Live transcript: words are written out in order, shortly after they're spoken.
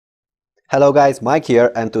Hello guys, Mike here,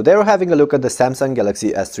 and today we're having a look at the Samsung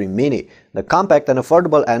Galaxy S3 Mini, the compact and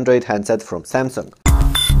affordable Android handset from Samsung.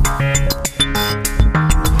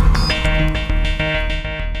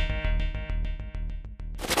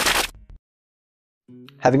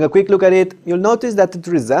 Having a quick look at it, you'll notice that it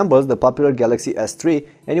resembles the popular Galaxy S3,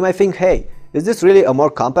 and you might think, hey, is this really a more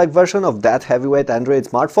compact version of that heavyweight Android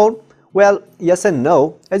smartphone? Well, yes and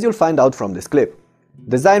no, as you'll find out from this clip.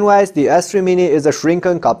 Design-wise, the S3 Mini is a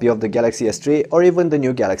shrunken copy of the Galaxy S3 or even the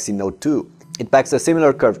new Galaxy Note 2. It packs a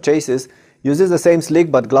similar curved chassis, uses the same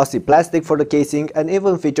sleek but glossy plastic for the casing, and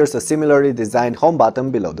even features a similarly designed home button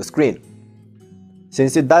below the screen.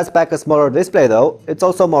 Since it does pack a smaller display though, it's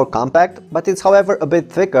also more compact, but it's however a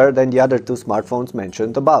bit thicker than the other two smartphones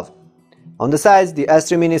mentioned above. On the sides, the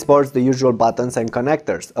S3 Mini sports the usual buttons and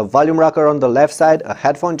connectors, a volume rocker on the left side, a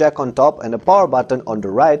headphone jack on top, and a power button on the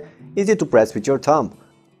right, easy to press with your thumb.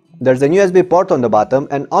 There's an USB port on the bottom,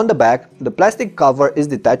 and on the back, the plastic cover is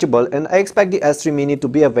detachable, and I expect the S3 Mini to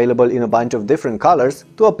be available in a bunch of different colors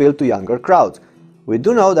to appeal to younger crowds. We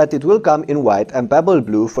do know that it will come in white and pebble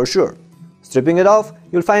blue for sure. Stripping it off,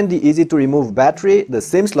 you'll find the easy to remove battery, the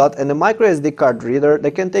SIM slot, and a microSD card reader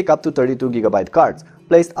that can take up to 32GB cards,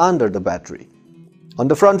 placed under the battery. On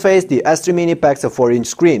the front face, the S3 Mini packs a 4-inch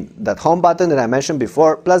screen, that home button that I mentioned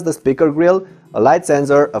before, plus the speaker grille, a light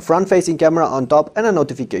sensor, a front-facing camera on top, and a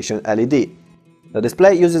notification LED. The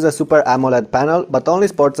display uses a Super AMOLED panel, but only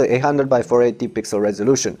sports a 800 by 480 pixel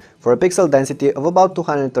resolution, for a pixel density of about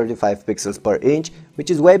 235 pixels per inch, which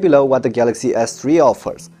is way below what the Galaxy S3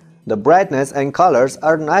 offers. The brightness and colors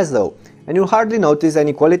are nice though, and you'll hardly notice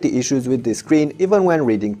any quality issues with this screen even when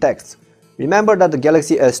reading text. Remember that the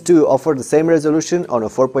Galaxy S2 offered the same resolution on a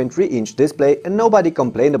 4.3-inch display and nobody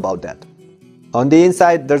complained about that. On the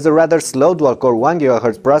inside, there's a rather slow dual-core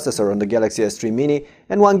 1GHz processor on the Galaxy S3 Mini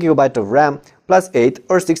and 1GB of RAM, plus 8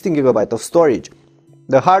 or 16GB of storage.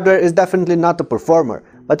 The hardware is definitely not a performer,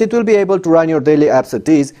 but it will be able to run your daily apps at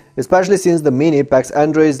ease, especially since the Mini packs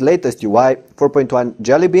Android's latest UI, 4.1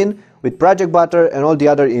 Jelly Bean, with Project Butter and all the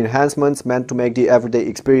other enhancements meant to make the everyday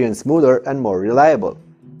experience smoother and more reliable.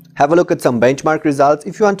 Have a look at some benchmark results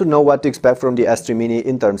if you want to know what to expect from the S3 Mini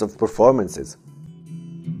in terms of performances.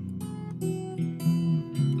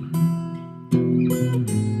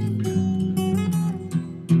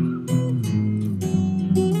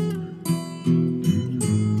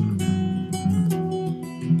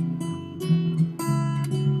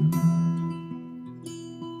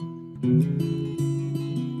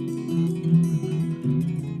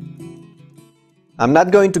 I'm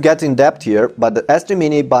not going to get in depth here, but the S3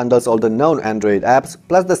 Mini bundles all the known Android apps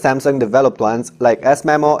plus the Samsung developed ones like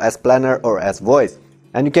S-Memo, S-Planner or S-Voice,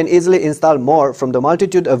 and you can easily install more from the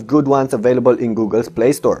multitude of good ones available in Google's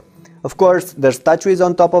Play Store. Of course, there's TouchWiz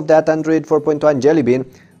on top of that Android 4.1 Jelly Bean,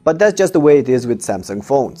 but that's just the way it is with Samsung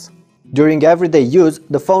phones. During everyday use,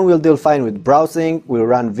 the phone will deal fine with browsing, will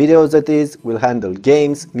run videos at ease, will handle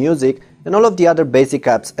games, music, and all of the other basic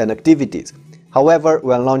apps and activities. However,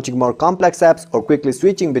 when launching more complex apps or quickly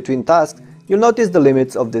switching between tasks, you'll notice the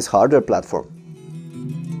limits of this hardware platform.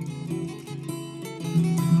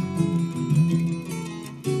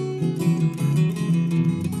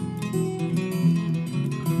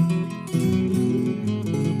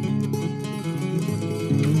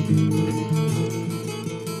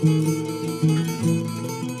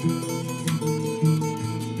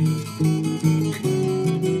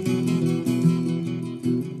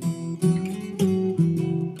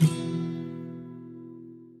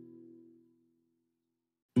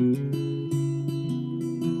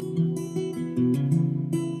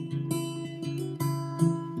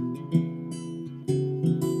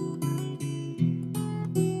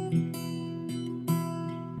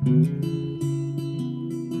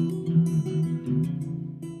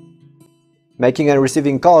 Making and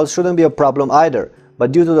receiving calls shouldn't be a problem either,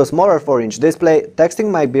 but due to the smaller 4-inch display,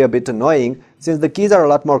 texting might be a bit annoying since the keys are a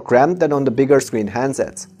lot more cramped than on the bigger screen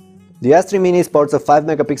handsets. The S3 Mini sports a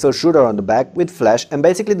 5-megapixel shooter on the back with flash and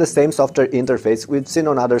basically the same software interface we've seen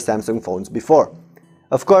on other Samsung phones before.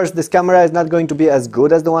 Of course, this camera is not going to be as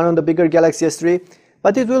good as the one on the bigger Galaxy S3,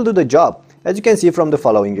 but it will do the job, as you can see from the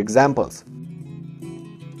following examples.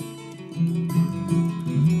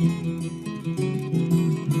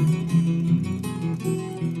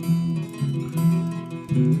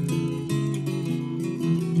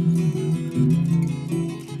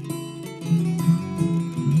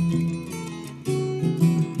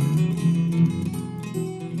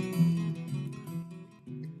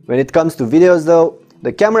 When it comes to videos though,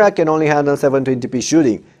 the camera can only handle 720p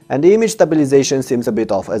shooting, and the image stabilization seems a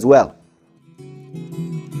bit off as well.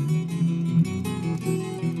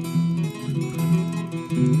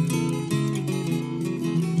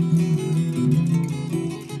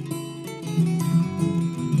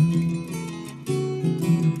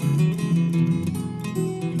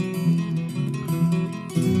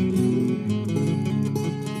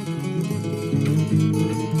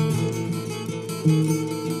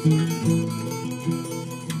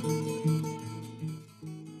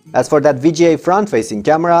 As for that VGA front-facing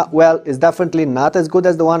camera, well, it's definitely not as good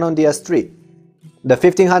as the one on the S3. The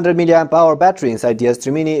 1500 mAh battery inside the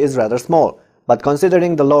S3 Mini is rather small, but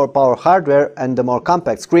considering the lower power hardware and the more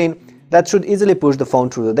compact screen, that should easily push the phone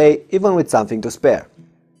through the day, even with something to spare.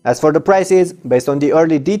 As for the prices, based on the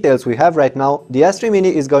early details we have right now, the S3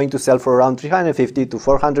 Mini is going to sell for around 350 to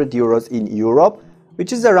 400 euros in Europe,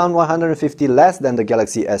 which is around 150 less than the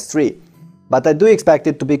Galaxy S3. But I do expect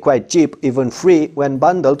it to be quite cheap, even free, when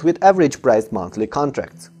bundled with average priced monthly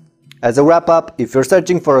contracts. As a wrap up, if you're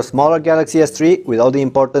searching for a smaller Galaxy S3 with all the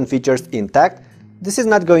important features intact, this is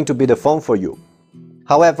not going to be the phone for you.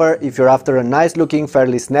 However, if you're after a nice looking,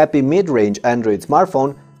 fairly snappy mid-range Android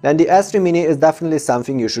smartphone, then the S3 Mini is definitely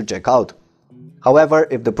something you should check out. However,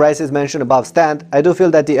 if the prices mentioned above stand, I do feel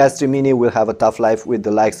that the S3 Mini will have a tough life with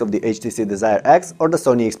the likes of the HTC Desire X or the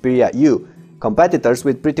Sony Xperia U, competitors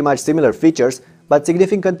with pretty much similar features but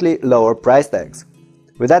significantly lower price tags.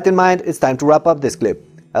 With that in mind, it's time to wrap up this clip.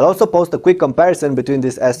 I'll also post a quick comparison between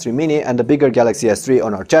this S3 Mini and the bigger Galaxy S3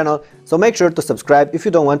 on our channel, so make sure to subscribe if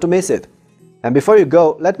you don't want to miss it. And before you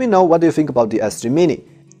go, let me know what do you think about the S3 Mini.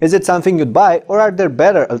 Is it something you'd buy, or are there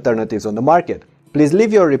better alternatives on the market? Please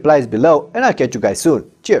leave your replies below and I'll catch you guys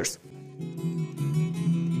soon. Cheers!